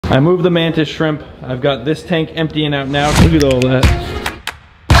I moved the mantis shrimp. I've got this tank emptying out now. Look at all that.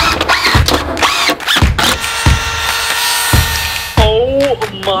 Oh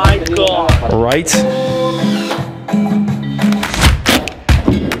my god. Right?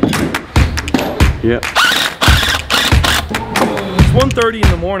 Yeah. It's 1:30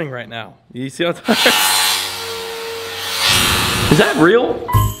 in the morning right now. You see how tired? Is that real?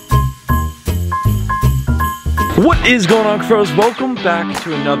 What is going on, Cuffros? Welcome back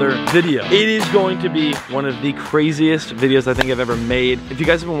to another video. It is going to be one of the craziest videos I think I've ever made. If you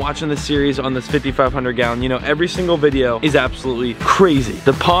guys have been watching this series on this 5,500 gallon, you know every single video is absolutely crazy.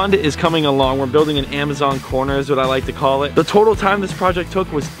 The pond is coming along. We're building an Amazon corner is what I like to call it. The total time this project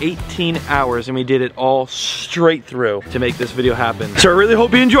took was 18 hours and we did it all straight through to make this video happen. So I really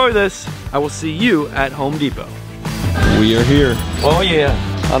hope you enjoy this. I will see you at Home Depot. We are here. Oh yeah,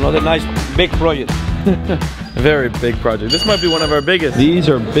 another nice big project. Very big project. This might be one of our biggest. These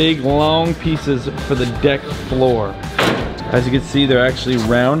are big, long pieces for the deck floor. As you can see, they're actually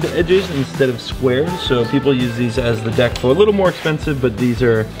round edges instead of squares. So people use these as the deck floor. A little more expensive, but these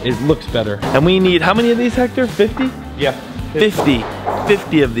are, it looks better. And we need, how many of these, Hector? 50? Yeah.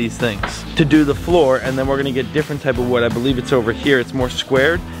 50 of these things to do the floor, and then we're gonna get different type of wood. I believe it's over here. It's more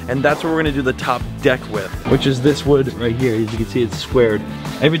squared, and that's what we're gonna do the top deck with, which is this wood right here. As you can see, it's squared.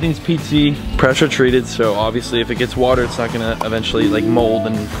 Everything's PT, pressure treated, so obviously if it gets water, it's not gonna eventually like mold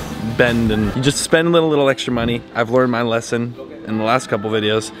and bend, and you just spend a little extra money. I've learned my lesson in the last couple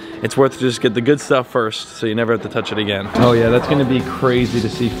videos. It's worth to just get the good stuff first, so you never have to touch it again. Oh yeah, that's gonna be crazy to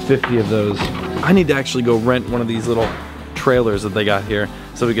see 50 of those. I need to actually go rent one of these little trailers that they got here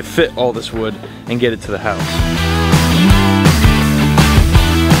so we could fit all this wood and get it to the house.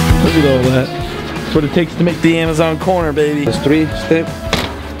 Look at all that. That's what it takes to make the Amazon corner, baby. There's 3 steps.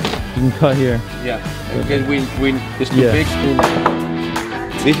 You can cut here. Yeah, because it's too big.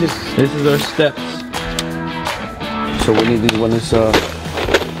 This is our steps. So we need this one is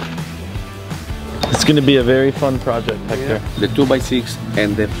It's gonna be a very fun project, Hector. yeah. The 2x6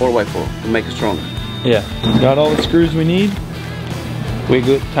 and the 4x4 to make it stronger. Yeah, got all the screws we need. We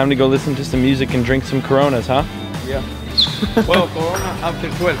good. Time to go listen to some music and drink some Coronas, huh? Yeah. Well, Corona after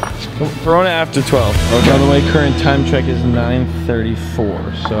 12. Corona after 12. Okay. By the way, current time check is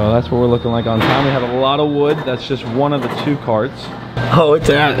 9:34. So that's what we're looking like on time. We have a lot of wood. That's just one of the 2 carts. Oh, it's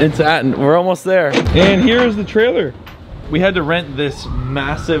at, we're almost there. And here's the trailer. We had to rent this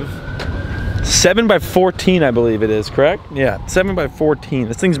massive 7x14, I believe it is, correct? Yeah, 7x14.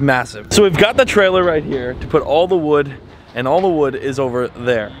 This thing's massive. So we've got the trailer right here to put all the wood, and all the wood is over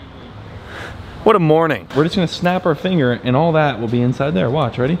there. What a morning. We're just gonna snap our finger and all that will be inside there.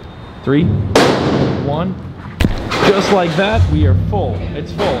 Watch, ready? 3, 1. Just like that, we are full.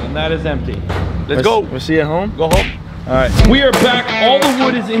 It's full, and that is empty. Let's go. We'll see you at home. Go home. All right, we are back. All the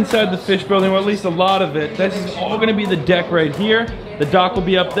wood is inside the fish building, or at least a lot of it. This is all gonna be the deck right here. The dock will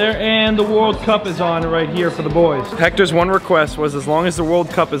be up there, and the World Cup is on right here for the boys. Hector's one request was as long as the World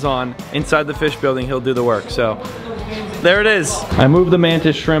Cup is on inside the fish building, he'll do the work, so there it is. I moved the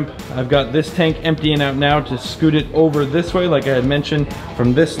mantis shrimp. I've got this tank emptying out now to scoot it over this way, like I had mentioned,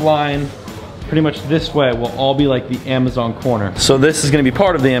 from this line, pretty much this way will all be like the Amazon corner. So this is gonna be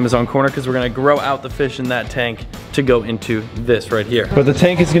part of the Amazon corner because we're gonna grow out the fish in that tank to go into this right here. But the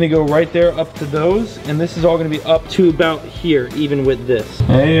tank is gonna go right there up to those, and this is all gonna be up to about here, even with this.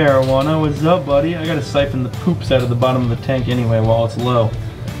 Hey Arowana, what's up, buddy? I gotta siphon the poops out of the bottom of the tank anyway while it's low.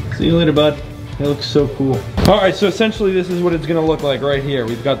 See you later, bud. It looks so cool. All right, so essentially this is what it's gonna look like right here.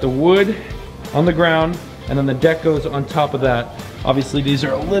 We've got the wood on the ground, and then the deck goes on top of that. Obviously these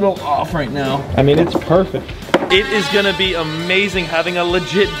are a little off right now. I mean, it's perfect. It is gonna be amazing having a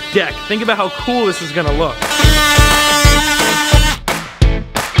legit deck. Think about how cool this is gonna look.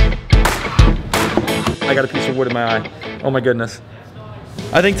 I got a piece of wood in my eye. Oh my goodness.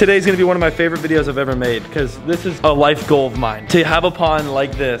 I think today's gonna be one of my favorite videos I've ever made because this is a life goal of mine. To have a pond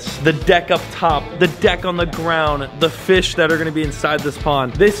like this, the deck up top, the deck on the ground, the fish that are gonna be inside this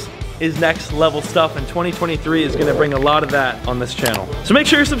pond. This is next level stuff, and 2023 is gonna bring a lot of that on this channel. So make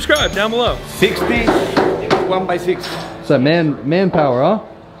sure you're subscribed down below. 60, 1x6. It's a manpower, huh?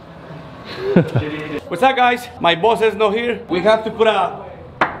 What's up, guys? My boss is not here. We have to put a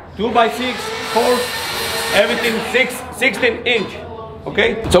 2x6 horse, everything 16 inch.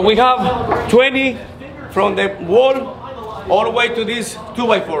 Okay? So we have 20 from the wall all the way to these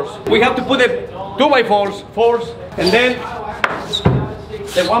 2x4s. We have to put the 2x4s and then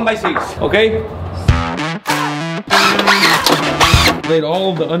the 1x6, okay? Laid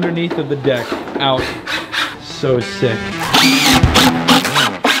all of the underneath of the deck out. So sick.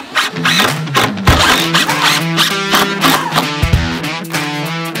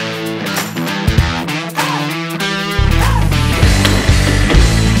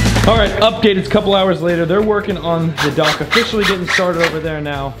 All right, update, it's a couple hours later. They're working on the dock, officially getting started over there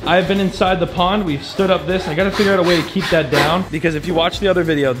now. I've been inside the pond, we've stood up this, and I gotta figure out a way to keep that down, because if you watch the other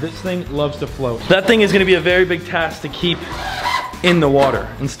video, this thing loves to float. That thing is gonna be a very big task to keep in the water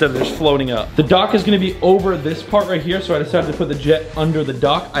instead of just floating up. The dock is gonna be over this part right here, so I decided to put the jet under the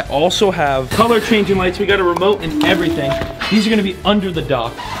dock. I also have color changing lights. We got a remote and everything. These are gonna be under the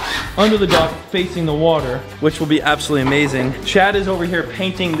dock facing the water, which will be absolutely amazing. Chad is over here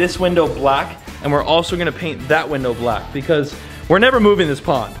painting this window black, and we're also gonna paint that window black because we're never moving this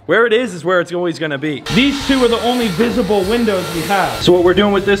pond. Where it is where it's always gonna be. These two are the only visible windows we have. So what we're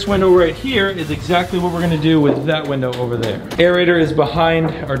doing with this window right here is exactly what we're gonna do with that window over there. Aerator is behind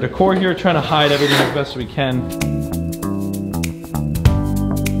our decor here, trying to hide everything as best we can.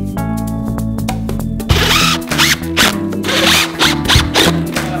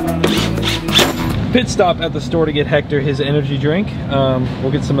 Pit stop at the store to get Hector his energy drink.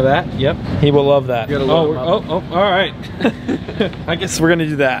 We'll get some of that. Yep, he will love that. All right. I guess we're gonna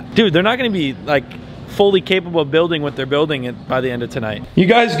do that. Dude, they're not gonna be like fully capable of building what they're building it by the end of tonight. You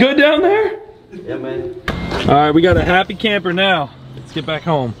guys good down there? Yeah, man. All right, we got a happy camper now. Let's get back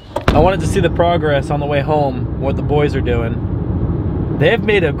home. I wanted to see the progress on the way home, what the boys are doing. They have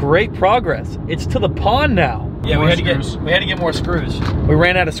made a great progress. It's to the pond now. Yeah, we had to get more screws. We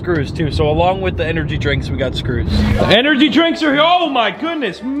ran out of screws too, so along with the energy drinks, we got screws. The energy drinks are here. Oh my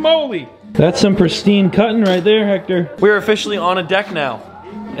goodness moly. That's some pristine cutting right there, Hector. We're officially on a deck now.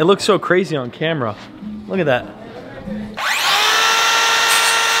 It looks so crazy on camera. Look at that.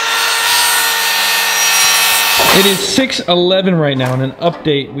 It is 6:11 right now, and an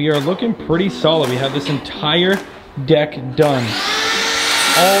update. We are looking pretty solid. We have this entire deck done.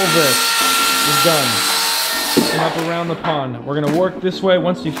 All this is done. And up around the pond. We're gonna work this way.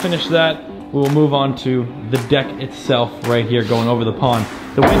 Once we finish that, we will move on to the deck itself right here going over the pond.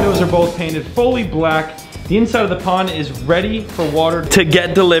 The windows are both painted fully black. The inside of the pond is ready for water to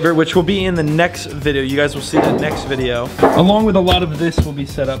get delivered, which will be in the next video. You guys will see the next video. Along with a lot of this will be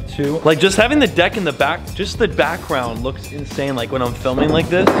set up too. Like just having the deck in the back, just the background looks insane. Like when I'm filming like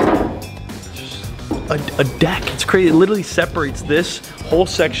this, a deck, it's crazy. It literally separates this whole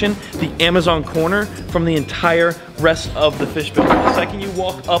section, the Amazon corner, from the entire rest of the fish building. The second you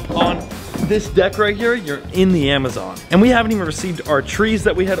walk up on this deck right here, you're in the Amazon. And we haven't even received our trees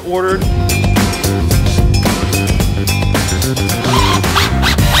that we had ordered.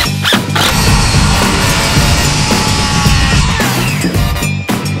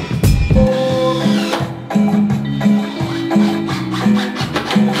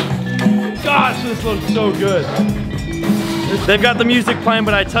 Gosh, this looks so good. They've got the music playing,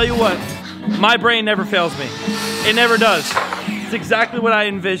 but I tell you what, my brain never fails me. It never does. It's exactly what I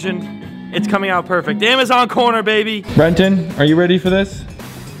envisioned. It's coming out perfect. Amazon corner, baby. Brenton, are you ready for this?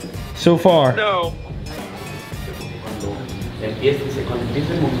 So far. No.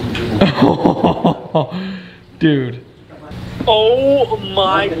 Dude. Oh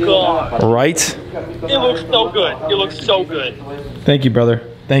my God. Right? It looks so good. It looks so good. Thank you, brother.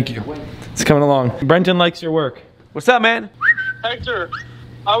 Thank you. It's coming along. Brenton likes your work. What's up, man? Hector,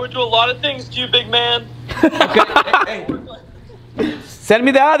 I would do a lot of things to you, big man. Okay, hey. Send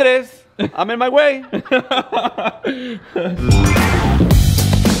me the address. I'm in my way.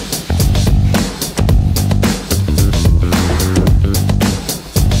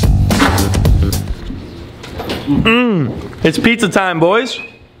 It's pizza time, boys.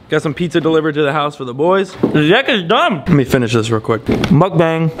 Got some pizza delivered to the house for the boys. The deck is done. Let me finish this real quick.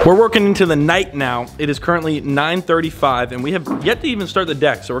 Mukbang. We're working into the night now. It is currently 9:35 and we have yet to even start the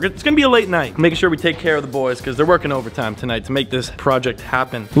deck. So it's gonna be a late night. Making sure we take care of the boys because they're working overtime tonight to make this project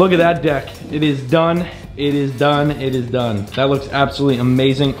happen. Look at that deck. It is done. It is done. It is done. That looks absolutely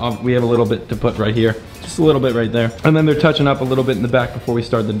amazing. We have a little bit to put right here. Just a little bit right there. And then they're touching up a little bit in the back before we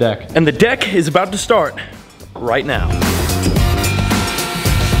start the deck. And the deck is about to start right now.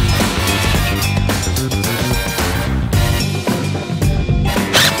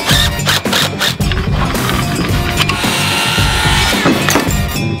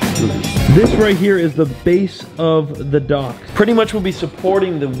 This right here is the base of the dock. Pretty much will be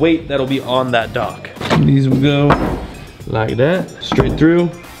supporting the weight that'll be on that dock. These will go like that, straight through,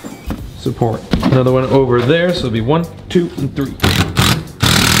 support. Another one over there, so it'll be 1, 2, and 3.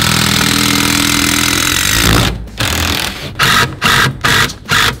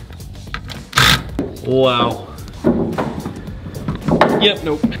 Wow. Yep,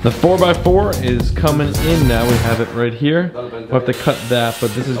 nope. The 4x4 is coming in now. We have it right here. We'll have to cut that,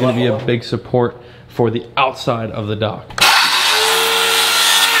 but this is gonna be a big support for the outside of the dock.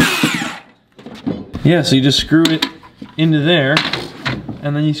 Yeah, so you just screw it into there,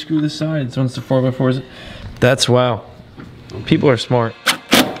 and then you screw the sides once the 4x4s. That's wow. People are smart.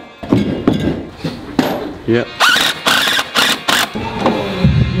 Yeah.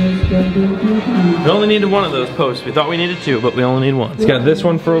 We only needed one of those posts. We thought we needed two, but we only need one. It's got this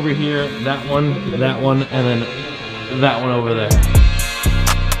one for over here, that one, and then that one over there.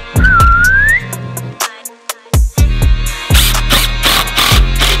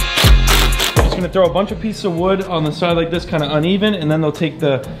 Just gonna throw a bunch of pieces of wood on the side like this, kind of uneven, and then they'll take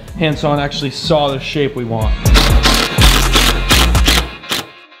the handsaw and actually saw the shape we want.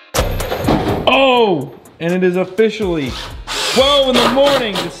 Oh, and it is officially 12 in the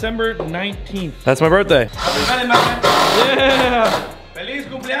morning, December 19th. That's my birthday. Yeah. Feliz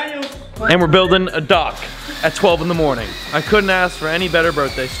cumpleaños. And we're building a dock at 12 in the morning. I couldn't ask for any better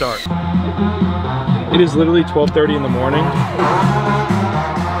birthday start. It is literally 12:30 in the morning.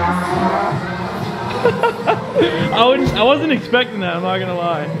 I wasn't expecting that, I'm not gonna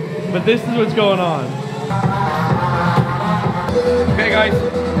lie. But this is what's going on. Okay guys,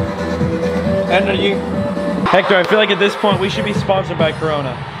 energy. Hector, I feel like at this point we should be sponsored by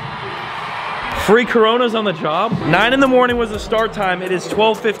Corona. Free Coronas on the job. 9 in the morning was the start time. It is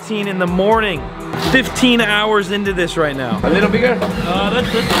 12:15 in the morning. 15 hours into this right now. A little bigger? That's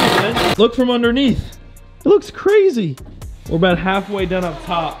pretty good. Look from underneath. It looks crazy. We're about halfway done up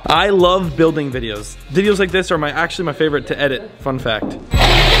top. I love building videos. Videos like this are actually my favorite to edit. Fun fact.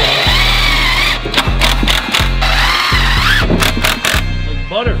 Like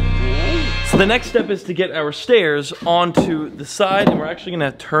butter. So the next step is to get our stairs onto the side, and we're actually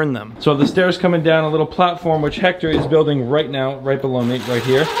gonna turn them. So the stairs coming down a little platform, which Hector is building right now, right below me, right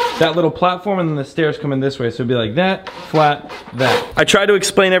here. That little platform, and then the stairs coming this way. So it'd be like that, flat, that. I try to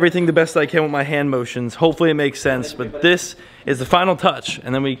explain everything the best I can with my hand motions. Hopefully it makes sense, but this is the final touch,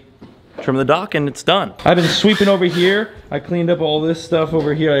 and then we trim the dock and it's done. I've been sweeping over here. I cleaned up all this stuff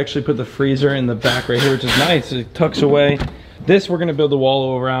over here. I actually put the freezer in the back right here, which is nice. It tucks away. This we're gonna build the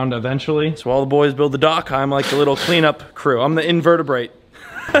wall around eventually. So while the boys build the dock, I'm like the little cleanup crew. I'm the invertebrate.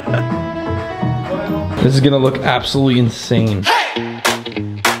 This is gonna look absolutely insane.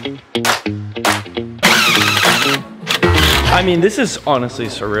 I mean, this is honestly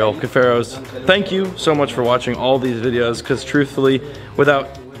surreal. Cuffaros, thank you so much for watching all these videos, because truthfully,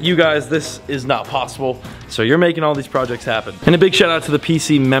 without you guys, this is not possible. So you're making all these projects happen. And a big shout out to the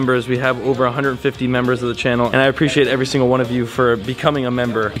PC members. We have over 150 members of the channel, and I appreciate every single one of you for becoming a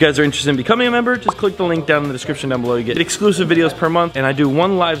member. If you guys are interested in becoming a member, just click the link down in the description down below. You get exclusive videos per month, and I do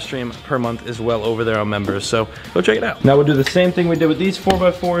one live stream per month as well over there on members. So go check it out. Now we'll do the same thing we did with these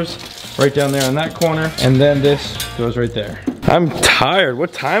 4x4s right down there in that corner, and then this goes right there. I'm tired.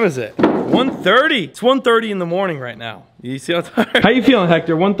 What time is it? 1:30. It's 1:30 in the morning right now. You see how tired? How you feeling,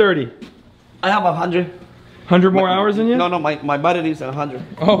 Hector? 1:30. I have 100. 100 more hours in you? No, my battery is 100.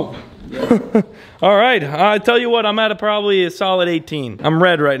 Oh. All right. I tell you what, I'm at probably a solid 18. I'm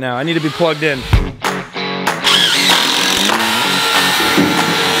red right now. I need to be plugged in.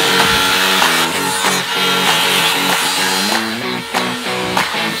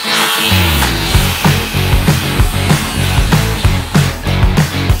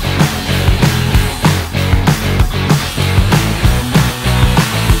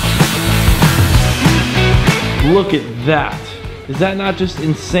 Look at that. Is that not just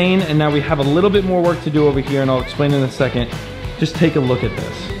insane? And now we have a little bit more work to do over here, and I'll explain in a second. Just take a look at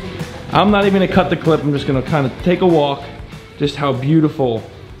this. I'm not even gonna cut the clip. I'm just gonna kind of take a walk, just how beautiful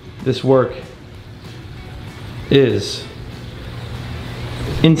this work is.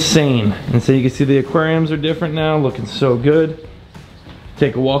 Insane. And so you can see the aquariums are different now, looking so good.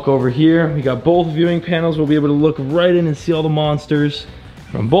 Take a walk over here. We got both viewing panels. We'll be able to look right in and see all the monsters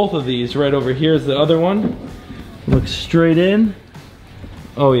from both of these. Right over here is the other one. Look straight in.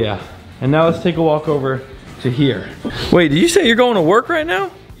 Oh yeah. And now let's take a walk over to here. Wait, did you say you're going to work right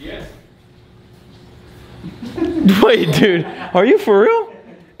now? Yeah. Wait, dude, are you for real?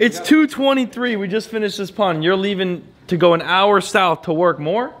 It's 2:23, we just finished this pond. You're leaving to go an hour south to work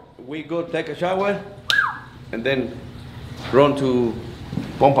more? We go take a shower and then run to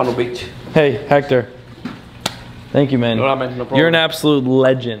Pompano Beach. Hey, Hector. Thank you, man. No problem. You're an absolute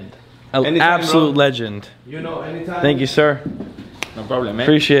legend. An Anytime, absolute bro. legend. You know, anytime. Thank you, sir. No problem, man.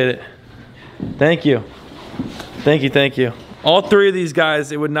 Appreciate it. Thank you. Thank you, thank you. All three of these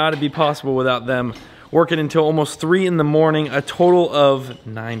guys, it would not be possible without them. Working until almost 3 in the morning, a total of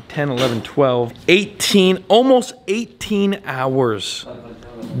 9, 10, 11, 12, 18, almost 18 hours.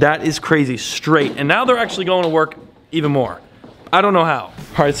 That is crazy, straight. And now they're actually going to work even more. I don't know how.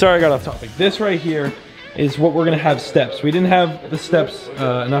 All right, sorry I got off topic. This right here is what we're gonna have steps. We didn't have the steps,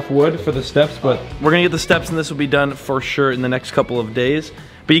 enough wood for the steps, but we're gonna get the steps and this will be done for sure in the next couple of days.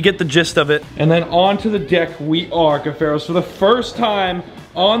 But you get the gist of it. And then onto the deck we are, Cuffaros. For the first time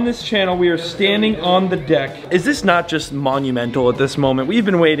on this channel, we are standing on the deck. Is this not just monumental at this moment? We've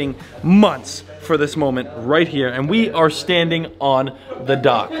been waiting months for this moment right here, and we are standing on the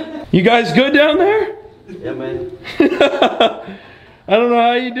dock. You guys good down there? Yeah, man. I don't know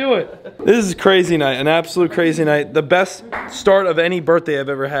how you do it. This is a crazy night, an absolute crazy night. The best start of any birthday I've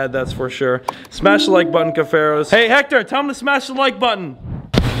ever had, that's for sure. Smash the like button, Cuffaros. Hey, Hector, tell him to smash the like button.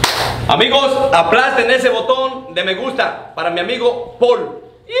 Amigos, aplasten ese botón de me gusta para mi amigo Paul.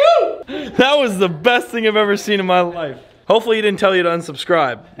 That was the best thing I've ever seen in my life. Hopefully he didn't tell you to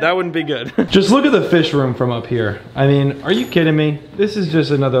unsubscribe. That wouldn't be good. Just look at the fish room from up here. I mean, are you kidding me? This is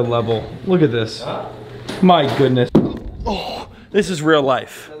just another level. Look at this. My goodness. Oh, this is real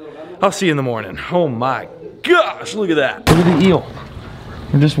life. I'll see you in the morning. Oh my gosh, look at that. Look at the eel.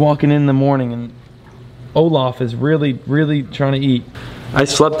 We're just walking in the morning and Olaf is really trying to eat. I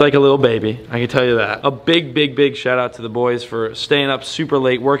slept like a little baby, I can tell you that. A big shout out to the boys for staying up super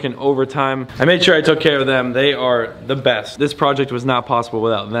late, working overtime. I made sure I took care of them. They are the best. This project was not possible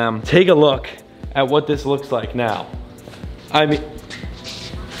without them. Take a look at what this looks like now. I mean,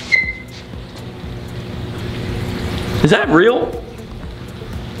 is that real?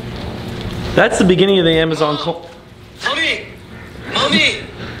 That's the beginning of the Amazon. Mommy! Mommy!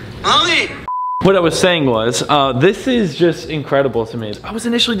 Mommy! What I was saying was, this is just incredible to me. I was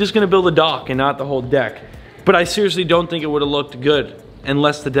initially just gonna build a dock and not the whole deck, but I seriously don't think it would have looked good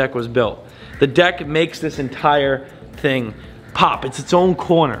unless the deck was built. The deck makes this entire thing pop. It's its own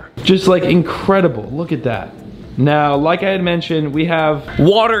corner. Just like incredible, look at that. Now, like I had mentioned, we have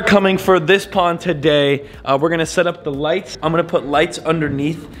water coming for this pond today. We're gonna set up the lights. I'm gonna put lights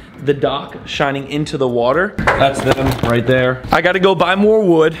underneath the dock shining into the water. That's them right there. I gotta go buy more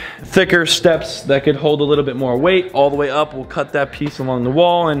wood, thicker steps that could hold a little bit more weight all the way up. We'll cut that piece along the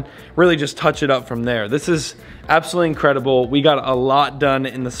wall and really just touch it up from there. This is absolutely incredible. We got a lot done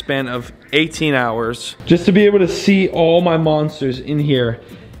in the span of 18 hours. Just to be able to see all my monsters in here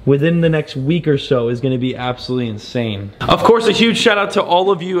within the next week or so is gonna be absolutely insane. Of course, a huge shout out to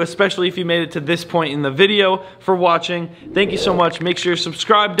all of you, especially if you made it to this point in the video, for watching. Thank you so much. Make sure you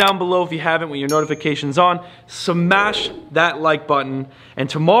subscribe down below if you haven't with your notifications on. Smash that like button. And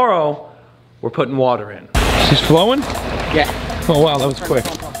tomorrow, we're putting water in. She's flowing? Yeah. Oh wow, that was quick.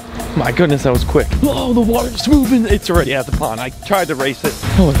 My goodness, that was quick. Oh, the water's moving. It's already at the pond. I tried to race it.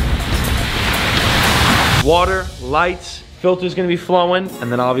 Oh. Water, lights, filter's gonna be flowing,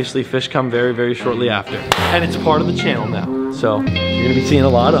 and then obviously fish come very shortly after. And it's part of the channel now, so you're gonna be seeing a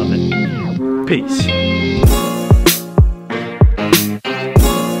lot of it. Peace.